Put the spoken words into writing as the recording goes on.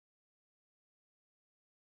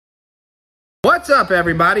What's up,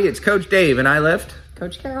 everybody? It's Coach Dave, and I lift.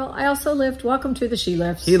 Coach Carol, I also lift. Welcome to the She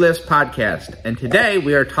Lifts. He Lifts podcast. And today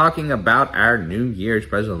we are talking about our New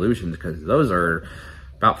Year's resolutions because those are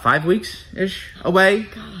about 5 weeks-ish away.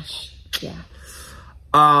 Gosh, yeah.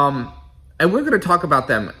 And we're going to talk about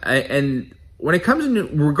them. And when it comes to,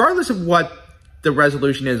 regardless of what the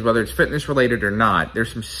resolution is, whether it's fitness related or not,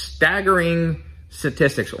 there's some staggering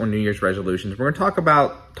statistics on New Year's resolutions. We're going to talk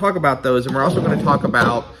about those, and we're also going to talk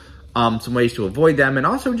about some ways to avoid them, and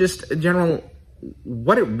also just in general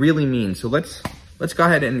what it really means. So let's go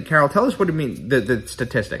ahead and Carol, tell us what it means, the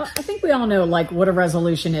statistics. Well, I think we all know like what a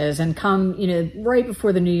resolution is, and come right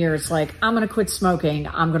before the new year, it's like I'm going to quit smoking,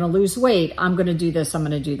 I'm going to lose weight, I'm going to do this, I'm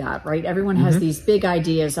going to do that. Right? Everyone has these big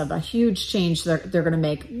ideas of a huge change they're going to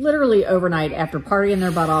make literally overnight after partying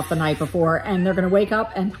their butt off the night before, and they're going to wake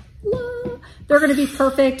up and they're going to be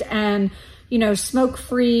perfect and smoke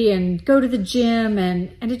free and go to the gym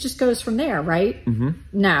and it just goes from there, right?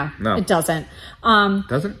 No, it doesn't.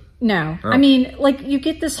 Doesn't? No. Oh. I mean, like you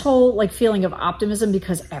get this whole like feeling of optimism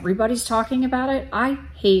because everybody's talking about it. I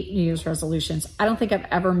hate New Year's resolutions. I don't think I've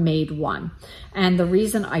ever made one. And the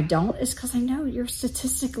reason I don't is because I know you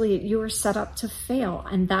are set up to fail.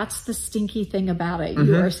 And that's the stinky thing about it.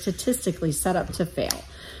 You are statistically set up to fail.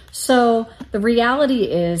 So the reality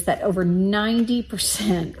is that over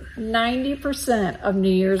 90% of New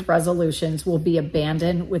Year's resolutions will be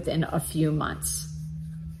abandoned within a few months.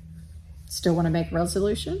 Still want to make a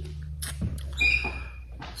resolution?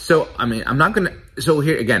 So, I mean, I'm not going to, so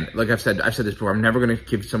here again, like I've said this before, I'm never going to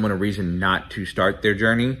give someone a reason not to start their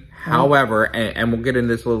journey. However, and we'll get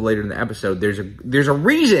into this a little later in the episode, there's a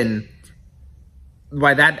reason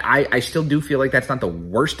why that I still do feel like that's not the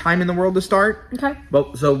worst time in the world to start. Okay.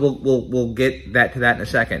 But so we'll get to that in a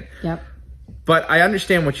second. Yep. But I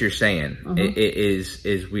understand what you're saying.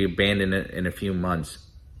 Is we abandon it in a few months.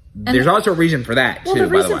 And there's also a reason for that too. Well, the by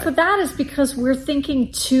the reason way. for that is because we're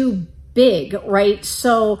thinking too big, right?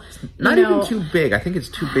 So not even too big. I think it's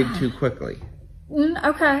too big too quickly.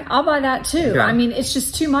 Okay, I'll buy that too. Okay. I mean, it's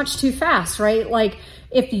just too much too fast, right? Like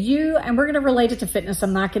if you, and we're going to relate it to fitness.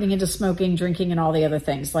 I'm not getting into smoking, drinking, and all the other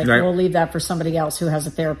things. Like we'll leave that for somebody else who has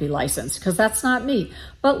a therapy license because that's not me.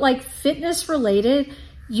 But like fitness related,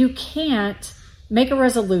 you can't make a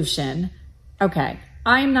resolution. Okay,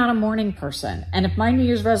 I'm not a morning person. And if my New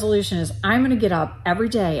Year's resolution is I'm going to get up every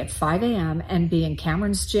day at 5 a.m. and be in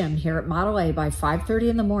Cameron's gym here at Model A by 5:30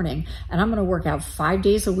 in the morning, and I'm going to work out 5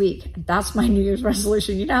 days a week. That's my New Year's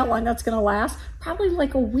resolution. You know how long that's going to last? Probably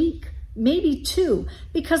like a week. Maybe 2,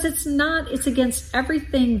 because it's against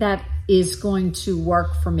everything that is going to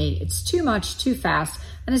work for me. It's too much, too fast,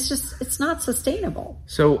 and it's not sustainable.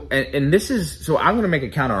 So, and this is, so I'm going to make a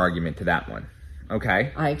counter argument to that one.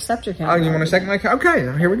 Okay. I accept your counter. Oh, you want to second my counter? Okay,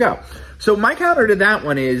 here we go. So my counter to that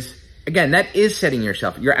one is, again, that is setting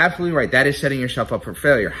yourself, you're absolutely right. That is setting yourself up for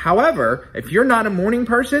failure. However, if you're not a morning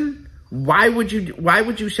person, why would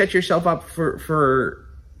you set yourself up for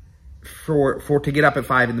to get up at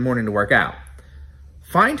 5 in the morning to work out?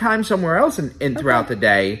 Find time somewhere else in throughout the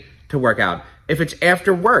day to work out. If it's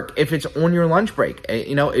after work, if it's on your lunch break,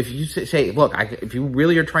 if you say, look, if you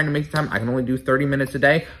really are trying to make the time, I can only do 30 minutes a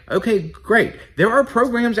day. Okay, great. There are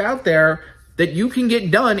programs out there that you can get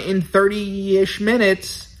done in 30-ish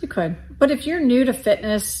minutes. You could. But if you're new to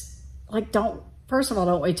fitness, like first of all,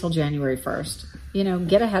 don't wait till January 1st.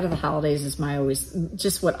 Get ahead of the holidays is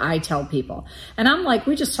just what I tell people. And I'm like,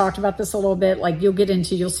 we just talked about this a little bit. Like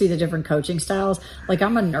you'll see the different coaching styles. Like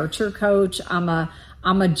I'm a nurture coach. I'm a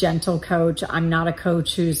gentle coach. I'm not a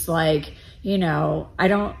coach who's like, I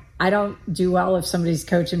don't do well if somebody's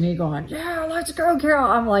coaching me going, yeah, let's go,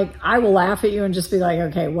 Carol. I'm like, I will laugh at you and just be like,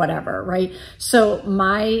 okay, whatever. Right. So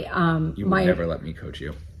you would never let me coach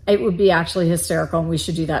you. It would be actually hysterical, and we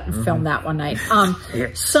should do that and film that one night.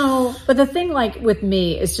 But the thing like with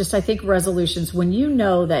me is just, I think resolutions, when you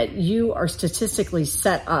know that you are statistically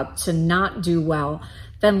set up to not do well,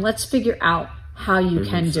 then let's figure out how you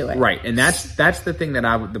can do it. Right. And that's the thing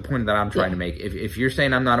the point that I'm trying to make. If you're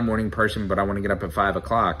saying I'm not a morning person, but I want to get up at 5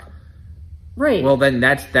 o'clock. Right. Well, then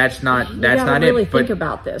that's not really it. Think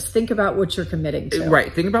about this. Think about what you're committing to.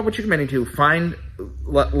 Right. Think about what you're committing to.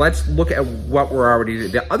 Let's look at what we're already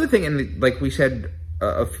doing. The other thing, and like we said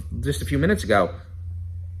just a few minutes ago,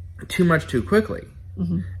 too much too quickly.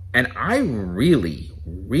 And I really,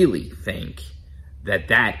 really think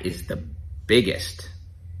that is the biggest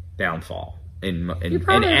downfall in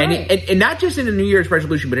not just in a New Year's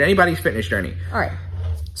resolution, but in anybody's fitness journey. All right.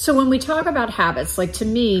 So when we talk about habits, like to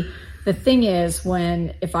me, the thing is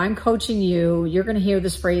if I'm coaching you, you're going to hear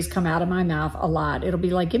this phrase come out of my mouth a lot. It'll be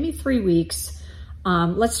like, give me 3 weeks.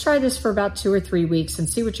 Let's try this for about 2 or 3 weeks and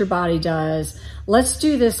see what your body does. Let's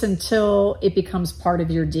do this until it becomes part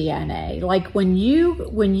of your DNA. Like when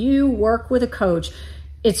you work with a coach,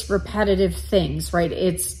 it's repetitive things, right?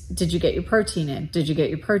 It's, did you get your protein in? Did you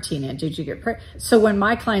get your protein in? Did you get So when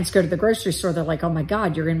my clients go to the grocery store, they're like, oh my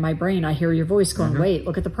God, you're in my brain. I hear your voice going, wait,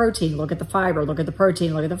 look at the protein, look at the fiber, look at the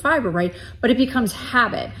protein, look at the fiber, right? But it becomes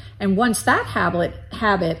habit. And once that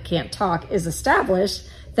habit, can't talk, is established,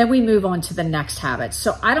 then we move on to the next habit.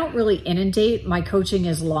 So I don't really inundate. My coaching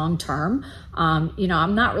is long-term.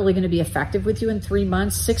 I'm not really going to be effective with you in 3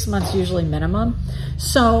 months, 6 months, usually minimum.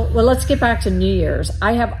 So, well, let's get back to New Year's.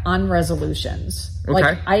 I have unresolutions. Okay.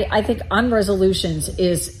 Like I think unresolutions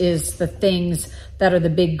is the things that are the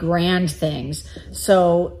big grand things.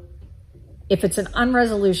 So if it's an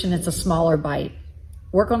unresolution, it's a smaller bite.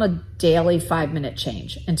 Work on a daily 5-minute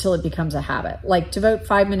change until it becomes a habit. Like devote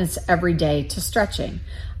 5 minutes every day to stretching,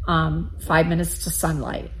 5 minutes to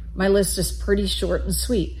sunlight. My list is pretty short and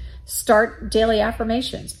sweet. Start daily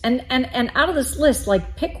affirmations. And out of this list,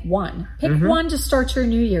 like pick one. Pick one to start your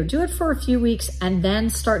new year. Do it for a few weeks and then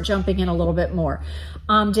start jumping in a little bit more.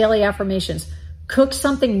 Daily affirmations. Cook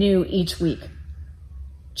something new each week.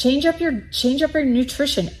 Change up your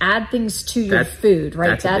nutrition. Add things to your food,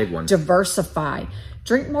 right? That's a big one. Diversify.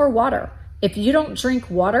 Drink more water. If you don't drink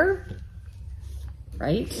water,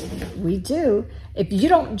 right? We do. If you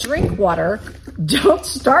don't drink water, don't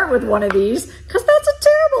start with one of these because that's a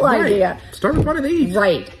terrible idea. Start with one of these.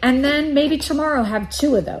 Right. And then maybe tomorrow have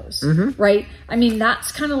 2 of those, right? I mean,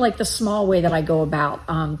 that's kind of like the small way that I go about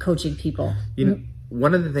coaching people.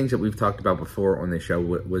 One of the things that we've talked about before on the show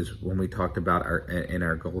was when we talked about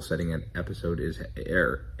our goal setting episode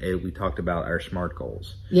we talked about our SMART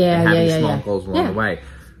goals. Having small goals along the way.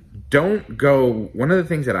 Don't go. One of the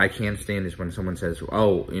things that I can't stand is when someone says,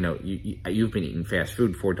 "Oh, you've been eating fast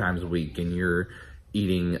food 4 times a week, and you're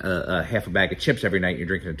eating a half a bag of chips every night. You're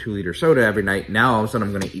drinking a 2-liter soda every night. Now all of a sudden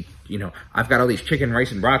I'm going to eat. I've got all these chicken,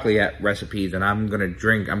 rice, and broccoli recipes, and I'm going to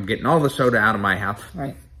drink. I'm getting all the soda out of my house."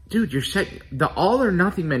 Right. Dude, you're set. The all or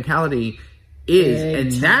nothing mentality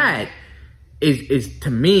that is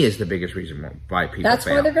to me is the biggest reason why people fail. That's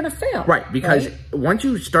why they're going to fail. Right, because once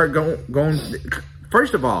you start going,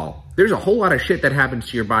 first of all, there's a whole lot of shit that happens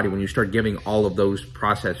to your body when you start giving all of those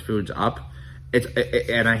processed foods up.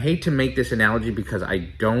 And I hate to make this analogy because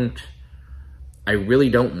I really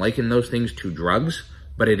don't liken those things to drugs,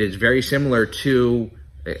 but it is very similar to.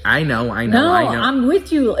 I know. I'm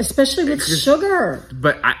with you, especially with sugar.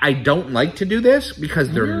 But I don't like to do this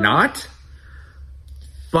because they're not.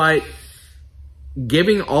 But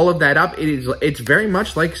giving all of that up, it's very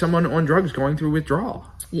much like someone on drugs going through withdrawal.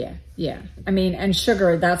 Yeah. I mean, and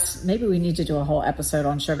sugar, maybe we need to do a whole episode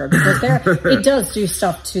on sugar because it does do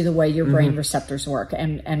stuff to the way your brain receptors work.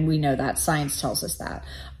 And we know that. Science tells us that.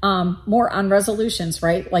 More on resolutions,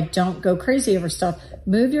 right? Like don't go crazy over stuff.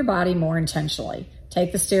 Move your body more intentionally.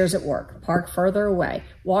 Take the stairs at work, park further away,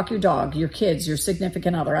 walk your dog, your kids, your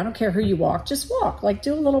significant other. I don't care who you walk, just walk, like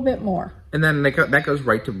do a little bit more. And then that goes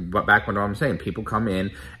right to back what I'm saying. People come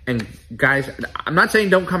in and guys, I'm not saying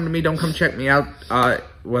don't come to me, don't come check me out.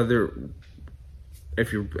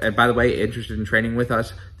 If you're, and by the way, interested in training with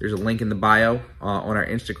us, there's a link in the bio on our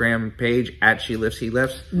Instagram page at She Lifts, He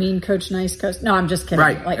Lifts. Mean coach, nice coach. No, I'm just kidding.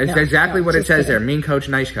 Right. It's exactly what it says there. Mean coach,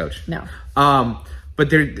 nice coach. No.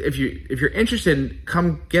 But if you're interested,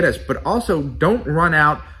 come get us. But also, don't run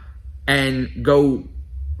out and go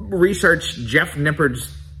research Jeff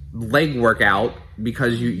Nippard's leg workout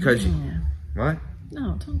because what?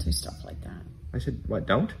 No, don't do stuff like that. I said what?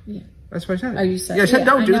 Don't? Yeah. That's what I said. Oh, you said? Yeah, I said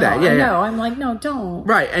don't do that. Yeah, no, I'm like no, don't.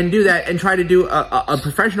 Right, and do that and try to do a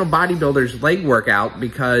professional bodybuilder's leg workout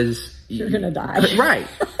because you're gonna die. Right.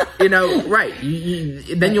 Right.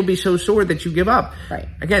 Then you'll be so sore that you give up. Right.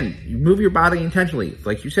 Again, you move your body intentionally.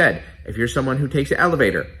 Like you said, if you're someone who takes the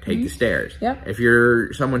elevator, take the stairs. Yep. If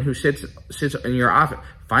you're someone who sits in your office,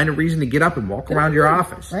 find a reason to get up and walk around your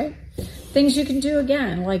office. Right. Things you can do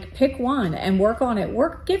again, like pick one and work on it.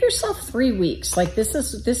 Give yourself 3 weeks. Like this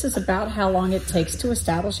is about how long it takes to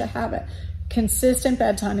establish a habit. Consistent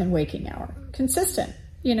bedtime and waking hour. Consistent.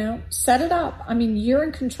 Set it up. I mean, you're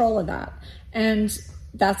in control of that. And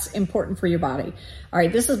that's important for your body. All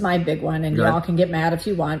right, this is my big one, and y'all can get mad if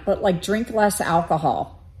you want, but like drink less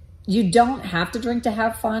alcohol. You don't have to drink to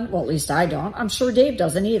have fun. Well, at least I don't. I'm sure Dave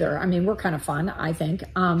doesn't either. I mean, we're kind of fun, I think.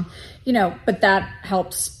 But that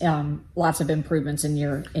helps lots of improvements in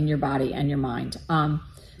your body and your mind.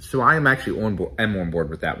 So I am actually on board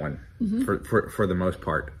with that one for the most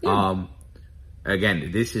part. Yeah.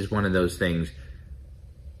 Again, this is one of those things.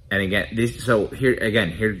 And again, let's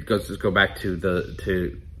go back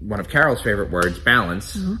to one of Carol's favorite words,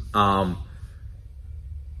 balance.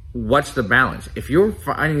 What's the balance? If you're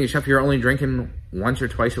finding yourself, you're only drinking once or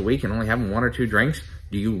twice a week and only having 1 or 2 drinks,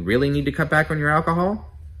 do you really need to cut back on your alcohol?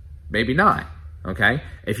 Maybe not. Okay.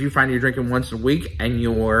 If you find you're drinking once a week and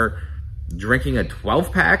you're drinking a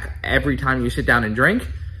 12-pack every time you sit down and drink,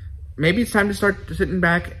 maybe it's time to start sitting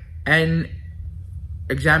back and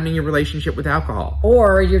examining your relationship with alcohol.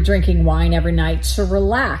 Or you're drinking wine every night to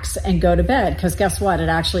relax and go to bed, because guess what? It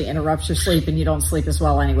actually interrupts your sleep and you don't sleep as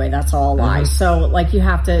well anyway. That's all a lie. So like you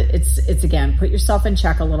have to, it's again, put yourself in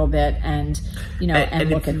check a little bit and, you know, and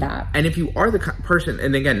look at that. And if you are the person,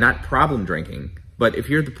 and again, not problem drinking, but if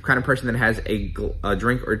you're the kind of person that has a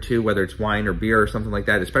drink or two, whether it's wine or beer or something like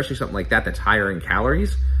that, especially something like that that's higher in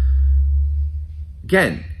calories,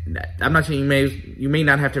 again, I'm not saying you may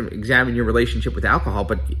not have to examine your relationship with alcohol,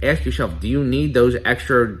 but ask yourself, do you need those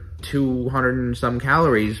extra 200 and some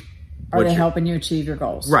calories? Are they helping you achieve your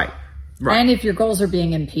goals? Right. And if your goals are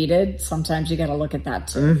being impeded, sometimes you got to look at that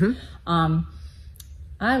too.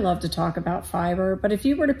 I love to talk about fiber, but if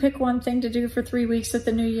you were to pick one thing to do for 3 weeks at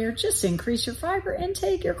the new year, just increase your fiber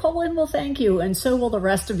intake. Your colon will thank you, and so will the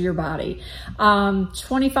rest of your body.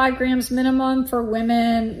 25 grams minimum for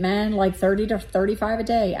women, men like 30 to 35 a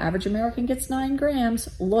day. Average American gets 9 grams.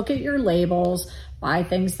 Look at your labels. Buy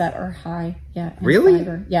things that are high. Yeah. Really?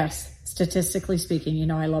 Fiber. Yes. Statistically speaking, you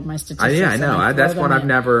know, I love my statistics. Yeah, I know. That's one I've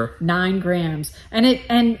never. 9 grams. And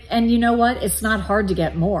you know what? It's not hard to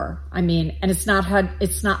get more. I mean, and it's not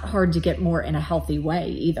hard to get more in a healthy way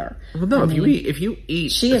either. Well, no, if you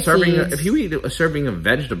eat a serving of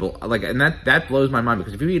vegetable, like, and that blows my mind,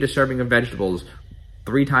 because if you eat a serving of vegetables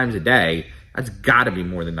 3 times a day, that's got to be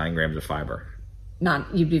more than 9 grams of fiber.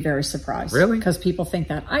 You'd be very surprised. Really? Because people think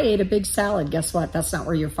that I ate a big salad. Guess what? That's not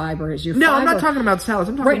where your fiber is. I'm not talking about salads.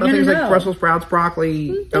 I'm talking about things like Brussels sprouts,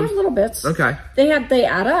 broccoli. They have little bits. Okay. They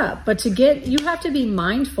add up. But you have to be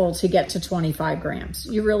mindful to get to 25 grams.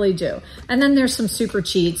 You really do. And then there's some super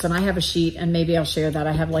cheats, and I have a sheet, and maybe I'll share that.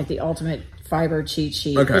 I have like the ultimate fiber cheat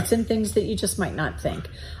sheet. Okay. It's in things that you just might not think.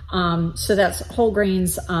 So that's whole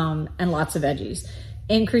grains and lots of veggies.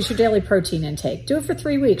 Increase your daily protein intake. Do it for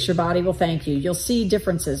 3 weeks. Your body will thank you. You'll see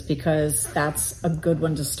differences, because that's a good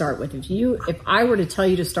one to start with. If I were to tell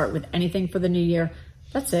you to start with anything for the new year,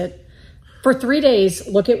 that's it. For 3 days,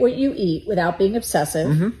 look at what you eat without being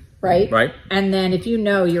obsessive, right? Right. And then if you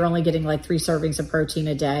know you're only getting like 3 servings of protein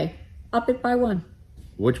a day, up it by 1.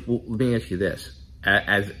 Let me ask you this.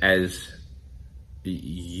 As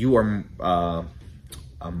you are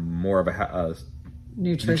more of a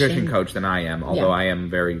nutrition coach than I am, although I am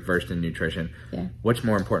very versed in nutrition. Yeah. What's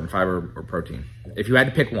more important, fiber or protein? If you had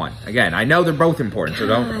to pick one. Again, I know they're both important, so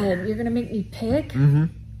don't. You're going to make me pick?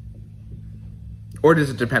 Or does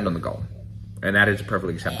it depend on the goal? And that is a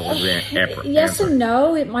perfectly acceptable answer. Yes and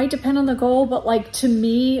no. It might depend on the goal, but like to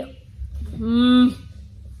me,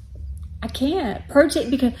 I can't. Protein,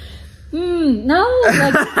 because, no.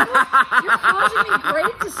 Like, you're causing me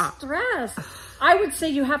great distress. I would say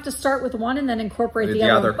you have to start with one and then incorporate the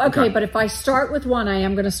other. Okay, but if I start with one, I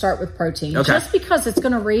am going to start with protein. Okay. Just because it's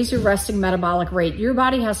going to raise your resting metabolic rate. Your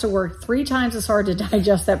body has to work 3 times as hard to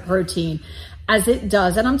digest that protein as it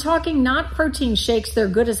does. And I'm talking not protein shakes. They're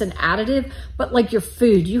good as an additive, but like your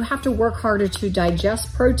food. You have to work harder to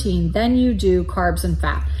digest protein than you do carbs and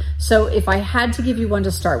fat. So if I had to give you one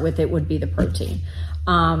to start with, it would be the protein.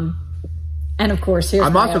 And of course,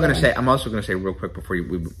 I'm also going to say real quick before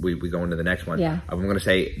we go into the next one. Yeah. I'm going to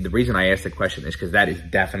say the reason I asked the question is because that is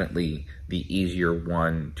definitely the easier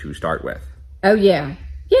one to start with. Oh yeah.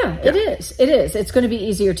 Yeah, it is. It is. It's going to be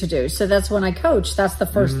easier to do. So that's when I coach. That's the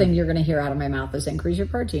first thing you're going to hear out of my mouth is increase your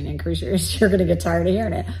protein, you're going to get tired of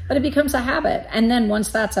hearing it. But it becomes a habit. And then once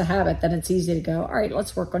that's a habit, then it's easy to go, all right,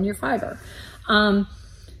 let's work on your fiber.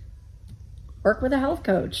 Work with a health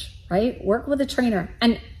coach, right? Work with a trainer.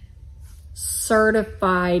 And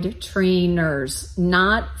certified trainers,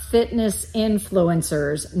 not fitness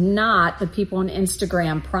influencers, not the people on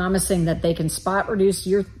Instagram promising that they can spot reduce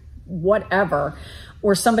your whatever,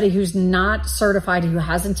 or somebody who's not certified, who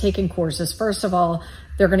hasn't taken courses. First of all,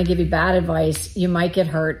 they're going to give you bad advice. You might get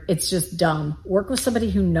hurt. It's just dumb. Work with somebody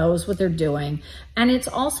who knows what they're doing. And it's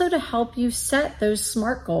also to help you set those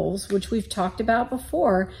SMART goals, which we've talked about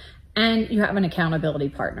before, and you have an accountability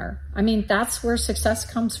partner. I mean, that's where success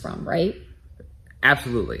comes from, right?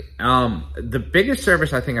 Absolutely. The biggest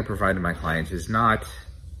service I think I provide to my clients is not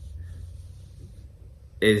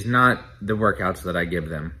the workouts that I give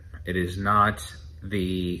them. It is not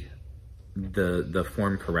the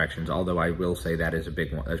form corrections, although I will say that is a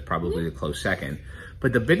big one. That's probably a close second.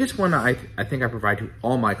 But the biggest one I think I provide to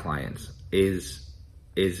all my clients is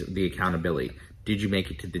the accountability. did you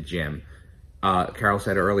make it to the gym? Carol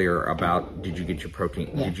said earlier about, did you get your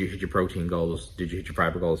protein? Yeah. Did you hit your protein goals? Did you hit your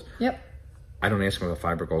fiber goals? Yep. I don't ask about the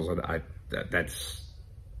fiber goals.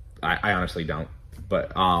 I honestly don't.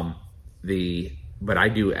 But but I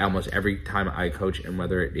do almost every time I coach, and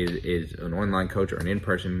whether it is an online coach or an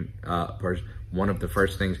in-person person, one of the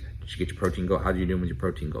first things, did you get your protein goal? How are you doing with your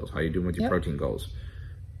protein goals? How are you doing with your protein goals?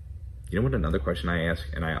 You know what another question I ask,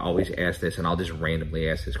 and I always ask this, and I'll just randomly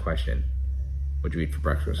ask this question. What'd you eat for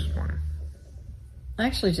breakfast this morning? I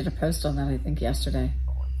actually did a post on that, I think, yesterday.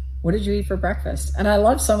 What did you eat for breakfast? And I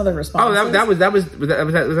love some of the responses. Oh, was that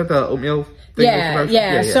the oatmeal thing?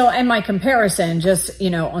 Yeah. So, and my comparison, just,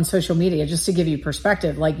 on social media, just to give you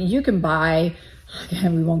perspective, like you can buy,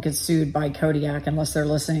 again, we won't get sued by Kodiak unless they're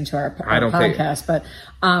listening to our podcast, but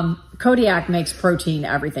Kodiak makes protein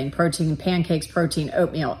everything, protein pancakes, protein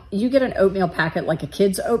oatmeal. You get an oatmeal packet, like a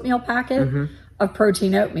kid's oatmeal packet of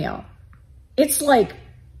protein oatmeal. It's like,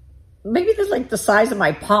 maybe there's like the size of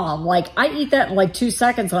my palm. Like I eat that in like 2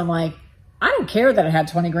 seconds. I'm like, I don't care that it had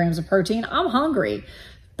 20 grams of protein. I'm hungry.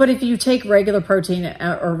 But if you take regular protein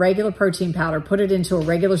or regular protein powder, put it into a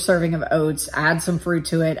regular serving of oats, add some fruit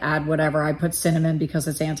to it, add whatever. I put cinnamon because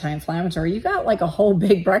it's anti-inflammatory. You got like a whole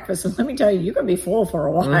big breakfast. And let me tell you, you're going to be full for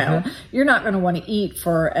a while. You're not going to want to eat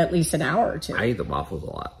for at least an hour or two. I eat the waffles a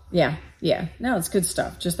lot. Yeah. No, it's good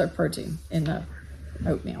stuff. Just their protein in the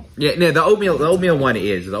oatmeal. Yeah, no, the oatmeal one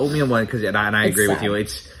because I agree with you.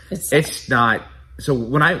 It's not. So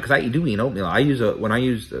because I do eat oatmeal, I use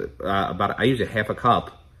a half a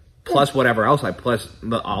cup plus whatever else plus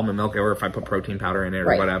the almond milk, or if I put protein powder in it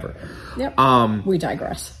or whatever. Yep. We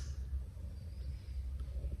digress.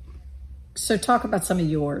 So talk about some of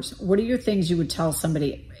yours. What are your things you would tell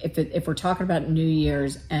somebody if we're talking about New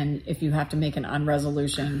Year's and if you have to make an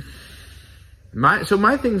unresolution? My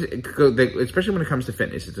things, especially when it comes to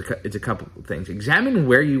fitness, it's a couple of things. Examine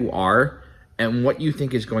where you are and what you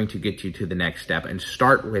think is going to get you to the next step, and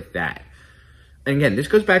start with that. And again, this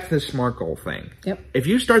goes back to the SMART goal thing. Yep. If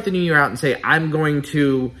you start the new year out and say, I'm going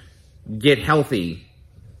to get healthy,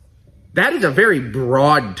 that is a very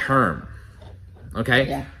broad term. Okay?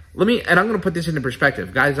 Yeah. And I'm going to put this into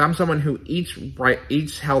perspective. Guys, I'm someone who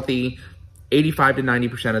eats healthy 85 to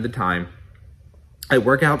 90% of the time. I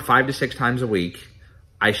work out 5 to 6 times a week.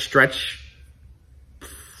 I stretch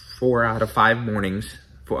 4 to 5 mornings.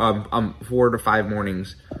 I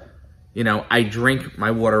drink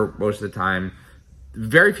my water most of the time.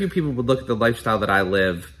 Very few people would look at the lifestyle that I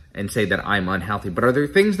live and say that I'm unhealthy. But are there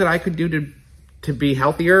things that I could do to be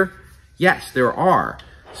healthier? Yes, there are.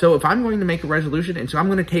 So if I'm going to make a resolution, and so I'm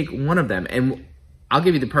going to take one of them, and I'll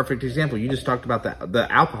give you the perfect example. You just talked about the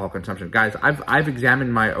alcohol consumption. Guys, I've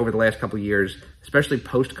examined over the last couple of years, especially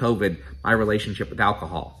post-COVID, my relationship with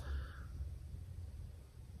alcohol.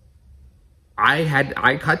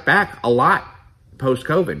 I cut back a lot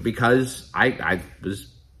post-COVID because I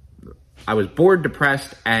was bored,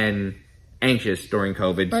 depressed, and anxious during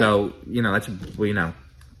COVID. Right. So,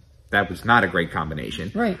 that was not a great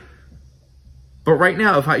combination. Right. But right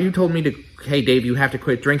now, if you told me hey, Dave, you have to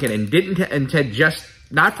quit drinking, and said just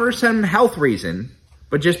not for some health reason,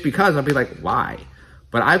 but just because, I'd be like, why?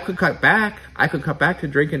 But I could cut back. I could cut back to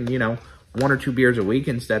drinking, 1 or 2 beers a week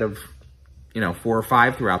instead of, 4 or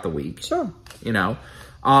 5 throughout the week. Sure. The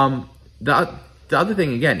other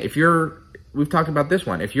thing, again, we've talked about this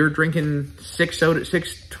one. If you're drinking 6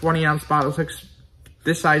 20-ounce bottles, 6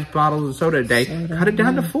 this size bottles of soda a day, cut it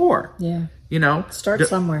down to 4. Yeah. Start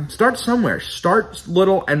somewhere. Start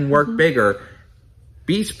little and work bigger.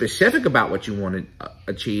 Be specific about what you want to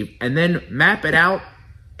achieve, and then map it out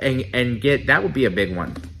and get, that would be a big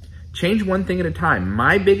one. Change one thing at a time.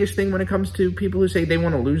 My biggest thing when it comes to people who say they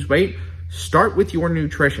want to lose weight, start with your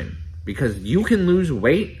nutrition, because you can lose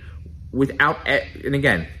weight without, and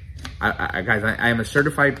again, guys, I am a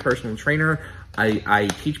certified personal trainer. I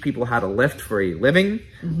teach people how to lift for a living.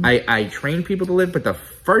 Mm-hmm. I train people to lift, but the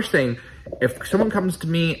first thing, if someone comes to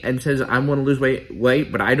me and says, I want to lose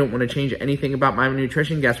weight, but I don't want to change anything about my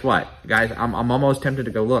nutrition, guess what? Guys, I'm almost tempted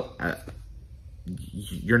to go, look,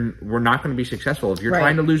 we're not going to be successful. If you're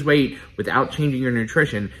trying to lose weight without changing your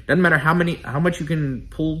nutrition, doesn't matter how much you can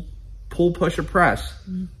pull, push, or press,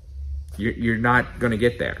 you're not going to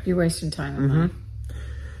get there. You're wasting time and money.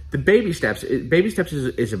 The baby steps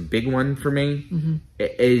is a big one for me. Mm-hmm.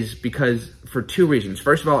 Is because for 2 reasons.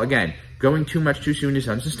 First of all, again, going too much too soon is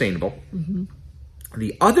unsustainable. Mm-hmm.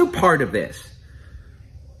 The other part of this,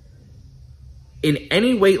 in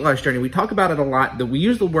any weight loss journey, we talk about it a lot. We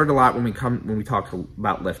use the word a lot when we talk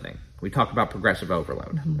about lifting. We talk about progressive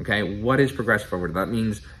overload. Mm-hmm. Okay, what is progressive overload? That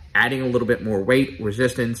means adding a little bit more weight,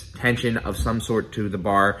 resistance, tension of some sort to the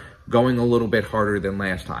bar, going a little bit harder than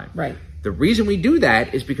last time. Right. The reason we do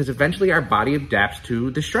that is because eventually our body adapts to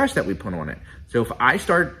the stress that we put on it. So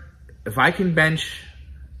if I can bench,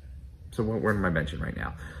 so where am I benching right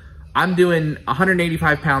now? I'm doing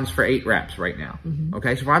 185 pounds for 8 reps right now.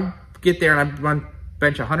 Okay, so if I get there and I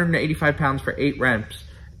bench 185 pounds for 8 reps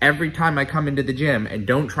every time I come into the gym and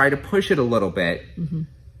don't try to push it a little bit,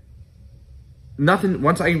 nothing,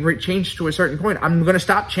 once I change to a certain point, I'm going to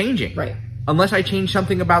stop changing. Right. Unless I change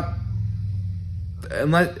something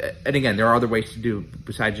and again, there are other ways to do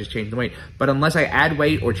besides just changing the weight, but unless I add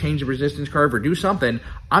weight or change the resistance curve or do something,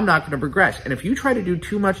 I'm not going to progress. And if you try to do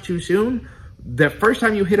too much too soon, the first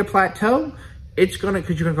time you hit a plateau, it's going to,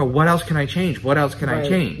 because you're going to go, what else can I change? What else can I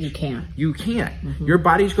change? You can't. Your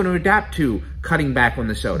body's going to adapt to cutting back on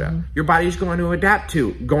the soda. Your body's going to adapt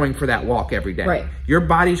to going for that walk every day. Right. Your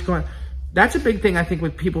body's going, that's a big thing I think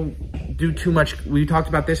with people do too much. We talked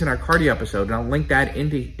about this in our cardio episode, and I'll link that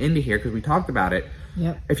into here because we talked about it.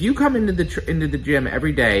 Yep. If you come into the gym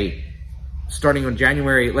every day, starting on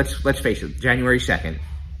January, let's face it, January 2nd,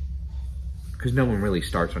 because no one really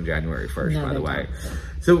starts on January 1st, by the way.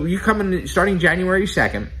 So you come in starting January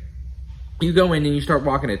 2nd, you go in and you start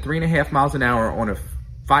walking at 3.5 miles an hour on a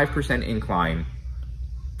 5% incline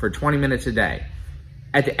for 20 minutes a day.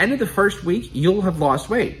 At the end of the first week, you'll have lost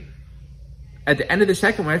weight. At the end of the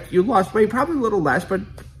second week, you lost weight, probably a little less, but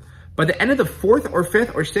by the end of the 4th or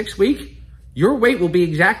 5th or 6th week, your weight will be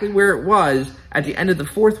exactly where it was at the end of the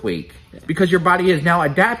 4th week, because your body has now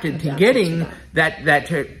adapted to getting that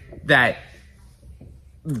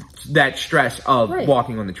stress of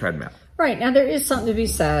walking on the treadmill. Right. Now, there is something to be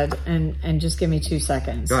said, and just give me 2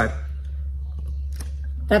 seconds. Go ahead.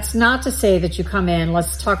 That's not to say that you come in,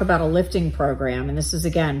 let's talk about a lifting program, and this is,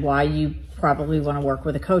 again, why you probably want to work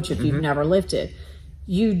with a coach if you've never lifted.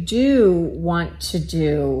 You do want to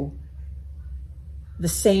do the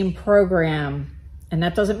same program, and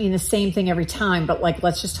that doesn't mean the same thing every time, but like,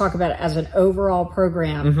 let's just talk about it as an overall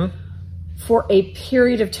program for a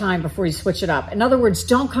period of time before you switch it up. In other words,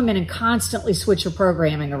 don't come in and constantly switch your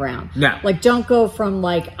programming around. No. Like, don't go from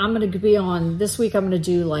like, I'm going to be on, this week I'm going to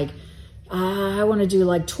do like, I want to do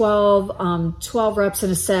like 12 reps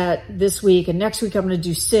in a set this week, and next week I'm going to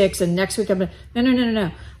do 6, and next week I'm going to,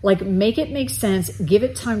 no. Like, make it make sense, give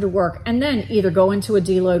it time to work, and then either go into a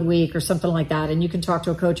deload week or something like that, and you can talk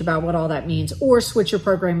to a coach about what all that means, or switch your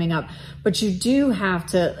programming up. But you do have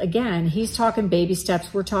to, again, he's talking baby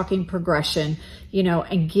steps, we're talking progression,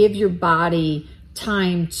 and give your body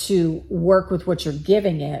time to work with what you're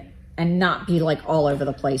giving it, and not be like all over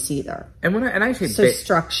the place either. And when I say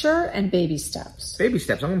structure and baby steps. Baby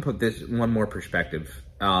steps. I'm going to put this in one more perspective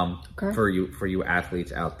for you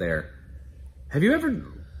athletes out there. Have you ever,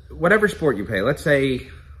 whatever sport you play, let's say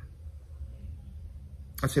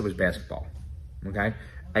it was basketball, okay,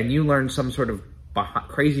 and you learn some sort of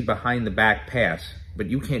crazy behind the back pass, but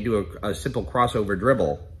you can't do a simple crossover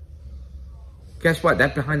dribble. Guess what?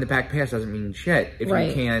 That behind the back pass doesn't mean shit if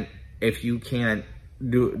you can't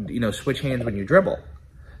do, switch hands when you dribble.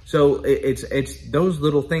 So it's those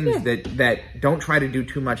little things that don't try to do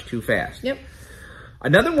too much too fast. Yep.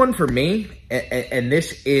 Another one for me, and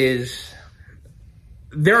this is,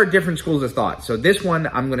 there are different schools of thought. So this one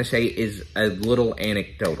I'm going to say is a little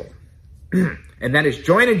anecdotal. And that is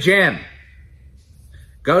join a gym.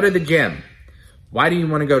 Go to the gym. Why do you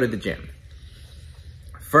want to go to the gym?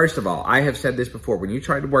 First of all, I have said this before. When you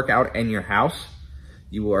try to work out in your house,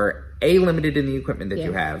 you are limited in the equipment that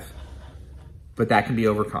you have, but that can be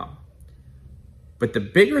overcome. But the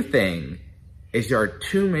bigger thing is there are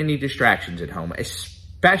too many distractions at home,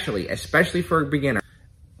 especially for a beginner.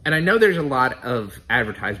 And I know there's a lot of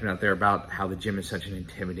advertisement out there about how the gym is such an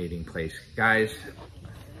intimidating place. Guys,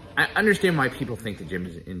 I understand why people think the gym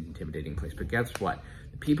is an intimidating place, but guess what?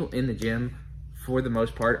 The people in the gym, for the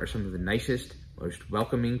most part, are some of the nicest, most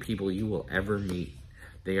welcoming people you will ever meet.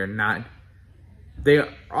 They are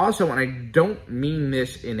also, and I don't mean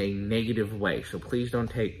this in a negative way, so please don't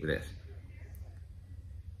take this.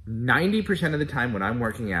 90% of the time when I'm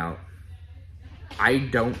working out, I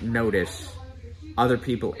don't notice other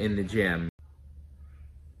people in the gym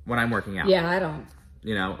when I'm working out. Yeah, I don't.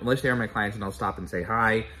 Unless they're my clients, and I'll stop and say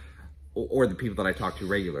hi, or the people that I talk to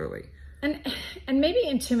regularly. And maybe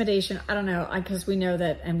intimidation, I don't know, because we know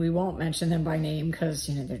that, and we won't mention them by name because,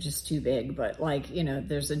 they're just too big. But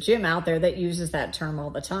there's a gym out there that uses that term all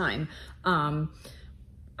the time.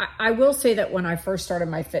 I will say that when I first started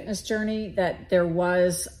my fitness journey, that there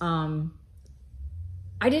was, I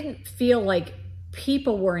didn't feel like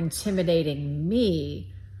people were intimidating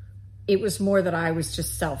me. it was more that I was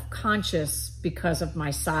just self-conscious because of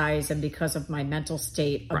my size and because of my mental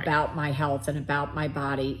state about my health and about my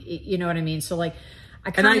body. You know what I mean? So like,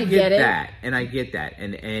 I kind of get it. And I get that.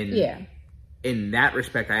 And in that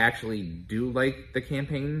respect, I actually do like the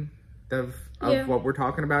campaign of what we're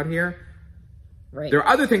talking about here. Right. There are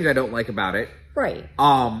other things I don't like about it. Right.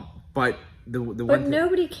 But the but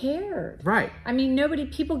nobody cared. Right. I mean,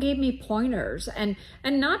 people gave me pointers, and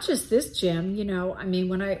not just this gym, you know, I mean,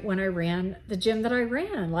 when I ran the gym that I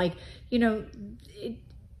ran, like, you know,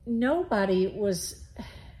 nobody was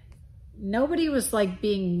like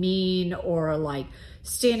being mean or like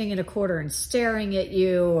standing in a corner and staring at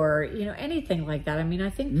you or, you know, anything like that. I mean, I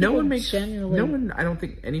think no one really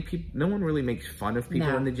makes fun of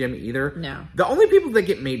people in the gym either. No. The only people that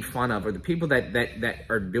get made fun of are the people that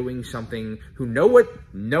are doing something, who know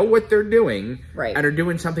what they're doing, right, and are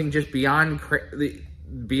doing something just beyond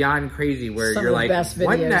crazy, where some you're like, best videos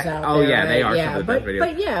what out there, yeah, right? they are some of the best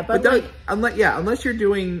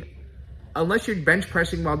videos. Unless you're bench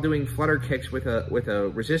pressing while doing flutter kicks with a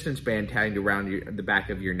resistance band tied around the back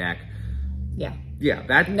of your neck. Yeah. Yeah,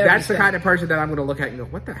 that's the kind of person that I'm going to look at and go,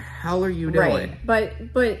 what the hell are you doing?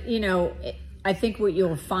 Right. But you know, I think what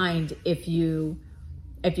you'll find if you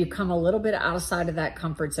come a little bit outside of that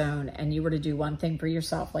comfort zone and you were to do one thing for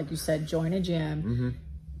yourself, like you said, join a gym, mm-hmm,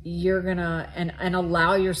 you're gonna and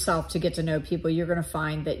allow yourself to get to know people. You're gonna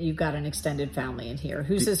find that you've got an extended family in here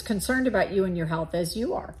who's as concerned about you and your health as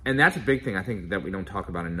you are. And that's a big thing I think that we don't talk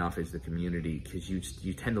about enough is the community, because you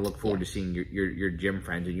tend to look forward to seeing your gym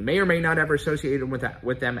friends, and you may or may not ever associate them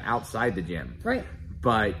with them outside the gym. Right.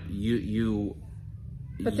 But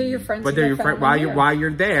But they're your friends. But they're your friend while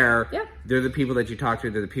you're there. Yeah. They're the people that you talk to.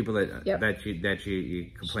 They're the people that you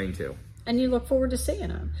complain to. And you look forward to seeing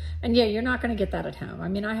them. And yeah, you're not going to get that at home. I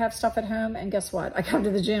mean, I have stuff at home, and guess what? I come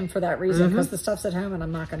to the gym for that reason, because the stuff's at home and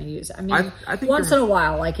I'm not going to use it. I mean, I think once in a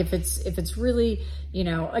while, like if it's really, you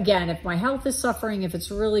know, again, if my health is suffering, if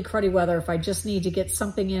it's really cruddy weather, if I just need to get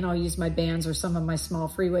something in, I'll use my bands or some of my small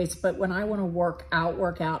free weights. But when I want to work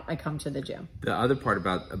out, I come to the gym. The other part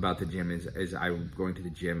about the gym is I'm going to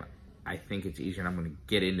the gym. I think it's easier, and I'm going to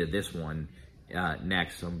get into this one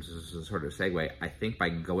next, so this is a sort of segue. I think by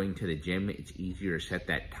going to the gym, it's easier to set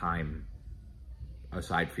that time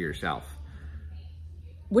aside for yourself.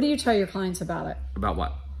 What do you tell your clients about it? About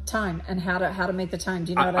what? Time, and how to make the time.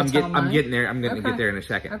 Do you know what I tell them? I'm getting there. I'm going to get there in a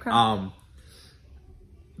second. Okay.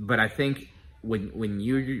 But I think when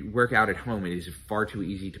you work out at home, it is far too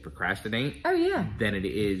easy to procrastinate. Oh yeah. Than it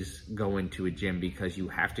is going to a gym, because you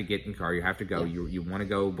have to get in the car, you have to go. Yeah. You want to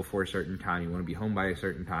go before a certain time. You want to be home by a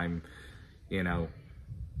certain time. You know,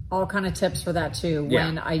 all kind of tips for that too. Yeah.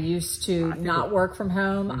 When I used to not work from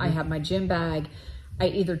home, I had my gym bag. I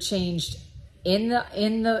either changed in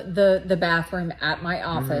the bathroom at my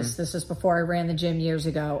office. Mm-hmm. This is before I ran the gym years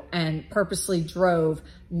ago, and purposely drove,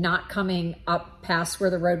 not coming up past where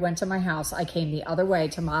the road went to my house. I came the other way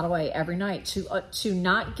to Model A every night to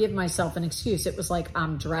not give myself an excuse. It was like,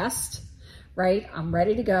 I'm dressed, right? I'm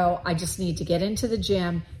ready to go. I just need to get into the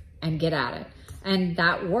gym and get at it. And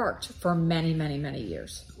that worked for many, many, many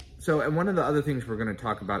years. So, and one of the other things we're going to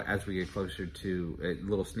talk about as we get closer to a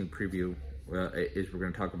little sneak preview is we're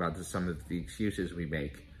going to talk about some of the excuses we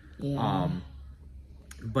make. Yeah.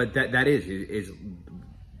 But that is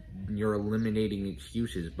you're eliminating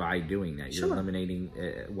excuses by doing that. You're eliminating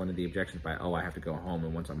one of the objections by, I have to go home,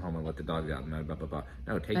 and once I'm home, I let the dogs out, and blah, blah, blah.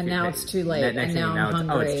 No, now it's too late, and now I'm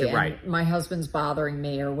hungry, it's too, right. My husband's bothering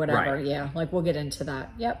me or whatever. Right. Yeah, like we'll get into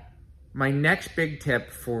that. Yep. My next big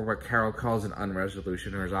tip for what Carol calls an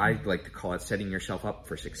unresolution, or as I like to call it, setting yourself up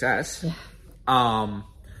for success,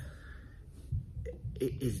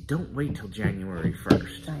 is don't wait till January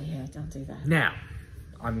 1st. Oh, yeah, don't do that. Now,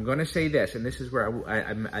 I'm going to say this, and this is where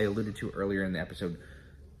I alluded to earlier in the episode.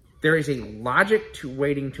 There is a logic to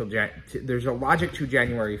waiting till there's a logic to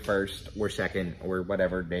January 1st or 2nd or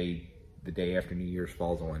whatever day the day after New Year's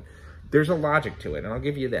falls on. There's a logic to it, and I'll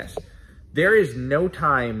give you this. There is no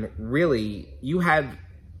time, really. You have,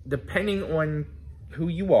 depending on who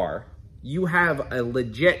you are, you have a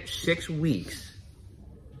legit 6 weeks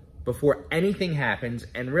before anything happens.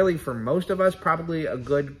 And really, for most of us, probably a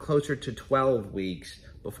good closer to 12 weeks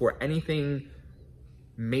before anything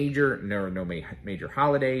major, no major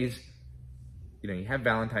holidays. You know, you have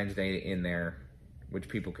Valentine's Day in there, which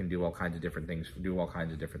people can do all kinds of different things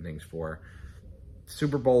for.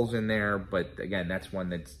 Super Bowl's in there, but again, that's one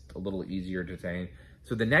that's a little easier to say.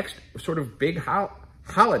 So the next sort of big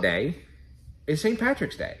holiday is St.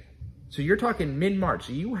 Patrick's Day. So you're talking mid-March.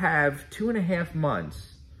 So you have 2.5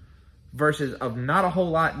 months versus of not a whole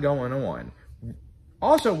lot going on.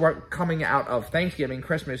 Also, we're coming out of Thanksgiving,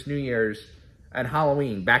 Christmas, New Year's, and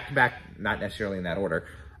Halloween, back to back, not necessarily in that order,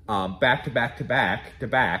 back to back to back to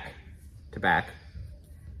back to back.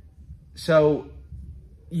 So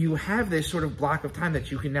you have this sort of block of time that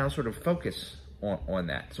you can now sort of focus on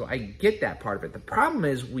that. So I get that part of it. The problem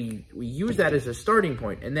is we use that as a starting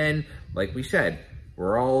point, and then, like we said,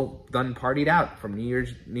 we're all done partied out from New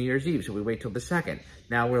Year's Eve, so we wait till the 2nd.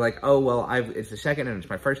 Now we're like, oh, well, it's the 2nd, and it's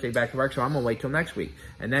my first day back to work, so I'm going to wait till next week.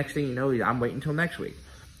 And next thing you know, I'm waiting till next week.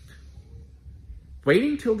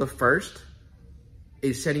 Waiting till the 1st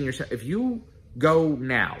is setting yourself... If you go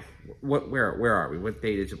now, where are we? What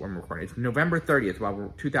date is it when we're recording? It's November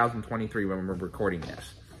 30th, 2023, when we're recording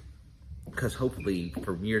this. Because hopefully,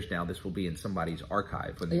 for years now, this will be in somebody's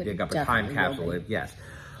archive when they dig up a time capsule. Yes.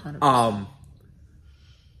 100%.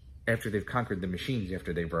 After they've conquered the machines,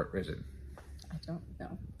 after they've risen. I don't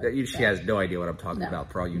know. She has no idea what I'm talking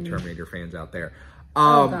about, for all you Terminator fans out there.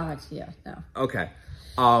 Oh, God, yeah, no. Okay.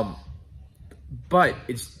 But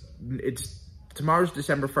it's tomorrow's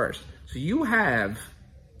December 1st. So you have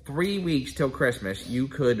 3 weeks till Christmas. You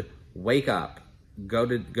could wake up, go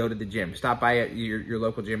to the gym, stop by at your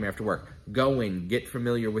local gym after work, go in, get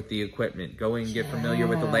familiar with the equipment, go in, get familiar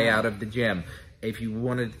with the layout of the gym. If you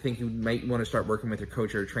wanted to think you might want to start working with a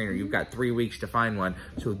coach or a trainer, you've got 3 weeks to find one.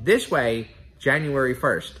 So this way, January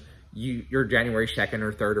 1st, you're January 2nd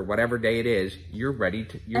or 3rd or whatever day it is, you're ready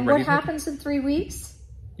to... And what happens in 3 weeks?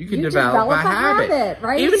 You can develop a habit,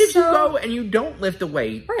 right? Even if you go and you don't lift a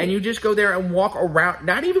weight, and you just go there and walk around,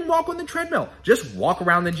 not even walk on the treadmill, just walk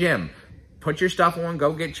around the gym. Put your stuff on,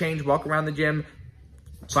 go get changed, walk around the gym,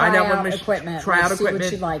 find out what equipment, try out equipment,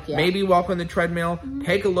 what you like, maybe walk on the treadmill,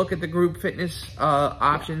 take a look at the group fitness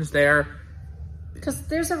options there. Because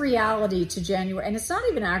there's a reality to January, and it's not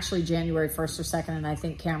even actually January 1st or 2nd, and I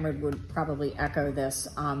think Cameron would probably echo this.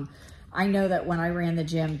 I know that when I ran the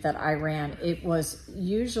gym that I ran, it was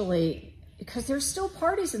usually, because there's still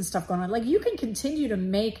parties and stuff going on. Like, you can continue to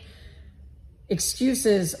make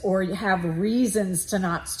excuses or have reasons to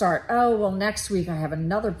not start. Oh, well, next week I have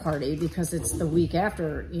another party because it's the week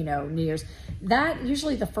after, New Year's. That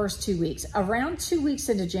usually the first 2 weeks. Around 2 weeks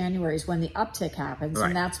into January is when the uptick happens. Right.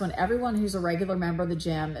 And that's when everyone who's a regular member of the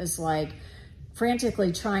gym is like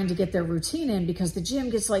frantically trying to get their routine in because the gym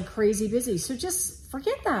gets like crazy busy. So just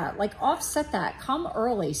forget that. Like, offset that. Come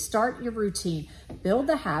early. Start your routine. Build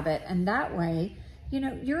the habit. And that way,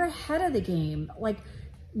 you're ahead of the game. Like,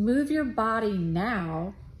 move your body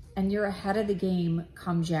now, and you're ahead of the game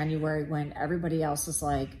come January when everybody else is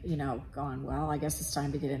like, going, well, I guess it's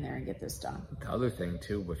time to get in there and get this done. The other thing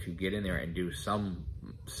too, if you get in there and do some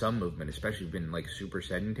movement, especially if you've been like super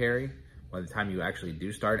sedentary, by the time you actually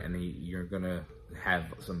do start and you're going to have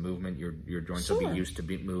some movement, your joints will be used to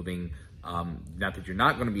be moving. Not that you're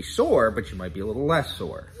not going to be sore, but you might be a little less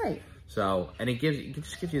sore. Right. So, and it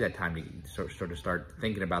just gives you that time to sort of start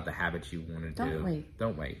thinking about the habits you want to do. Don't wait.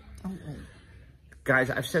 Don't wait. Guys,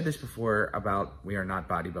 I've said this before about we are not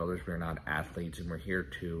bodybuilders, we are not athletes, and we're here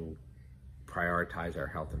to prioritize our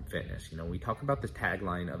health and fitness. We talk about the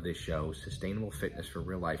tagline of this show, sustainable fitness for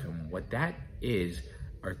real life, and what that is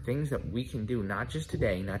are things that we can do, not just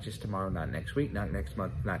today, not just tomorrow, not next week, not next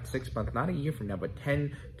month, not 6 months, not a year from now, but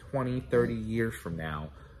 10, 20, 30 years from now,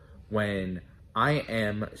 when I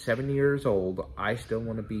am 70 years old, I still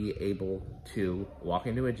want to be able to walk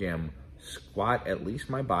into a gym, squat at least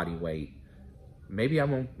my body weight. Maybe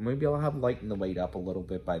I'll have lightened the weight up a little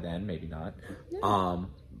bit by then, maybe not. Yeah.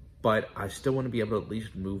 But I still want to be able to at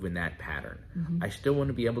least move in that pattern. Mm-hmm. I still want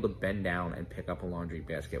to be able to bend down and pick up a laundry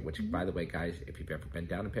basket, which, by the way, guys, if you've ever bent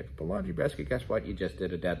down and picked up a laundry basket, guess what? You just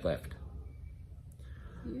did a deadlift.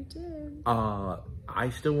 You did. I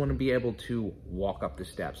still want to be able to walk up the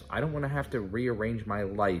steps. I don't want to have to rearrange my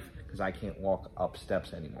life because I can't walk up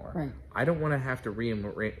steps anymore. Right. I don't want to have to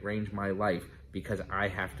rearrange my life because I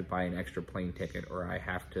have to buy an extra plane ticket or I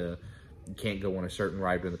can't go on a certain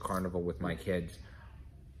ride to the carnival with my kids.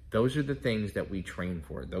 Those are the things that we train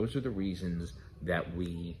for. Those are the reasons that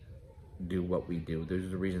we do what we do. Those are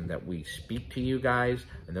the reasons that we speak to you guys,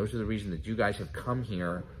 and those are the reasons that you guys have come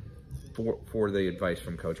here for the advice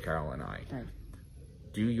from Coach Carol and I. Right.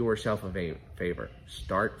 Do yourself a favor.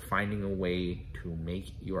 Start finding a way to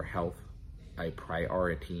make your health a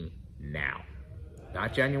priority now.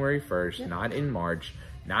 Not January 1st, not in March,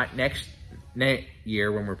 not next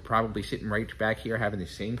year when we're probably sitting right back here having the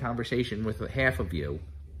same conversation with half of you.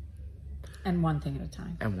 And one thing at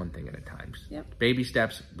a time. Yep. Baby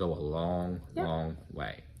steps go a long, long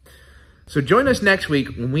way. So join us next week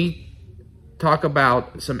when we talk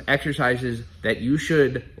about some exercises that you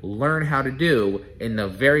should learn how to do in the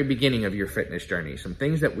very beginning of your fitness journey. Some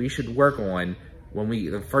things that we should work on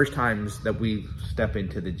the first times that we step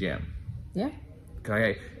into the gym. Yeah.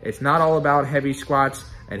 Okay. It's not all about heavy squats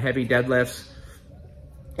and heavy deadlifts.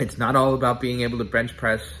 It's not all about being able to bench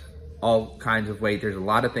press all kinds of weight. There's a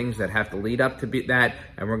lot of things that have to lead up to that,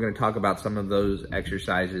 and we're going to talk about some of those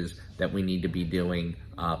exercises that we need to be doing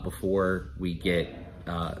before we get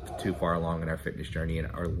too far along in our fitness journey and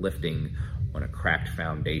are lifting on a cracked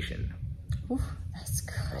foundation. Ooh, that's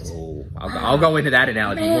good. Oh, I'll go into that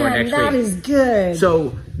analogy more next week. That is good.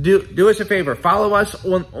 So do us a favor. Follow us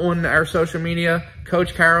on our social media.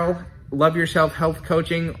 Coach Carroll, Love Yourself Health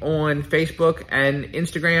Coaching on Facebook and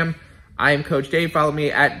Instagram. I am Coach Dave. Follow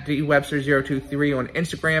me at dwebster023 on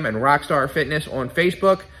Instagram and Rockstar Fitness on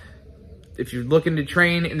Facebook. If you're looking to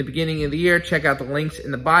train in the beginning of the year, check out the links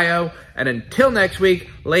in the bio. And until next week,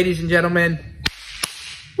 ladies and gentlemen,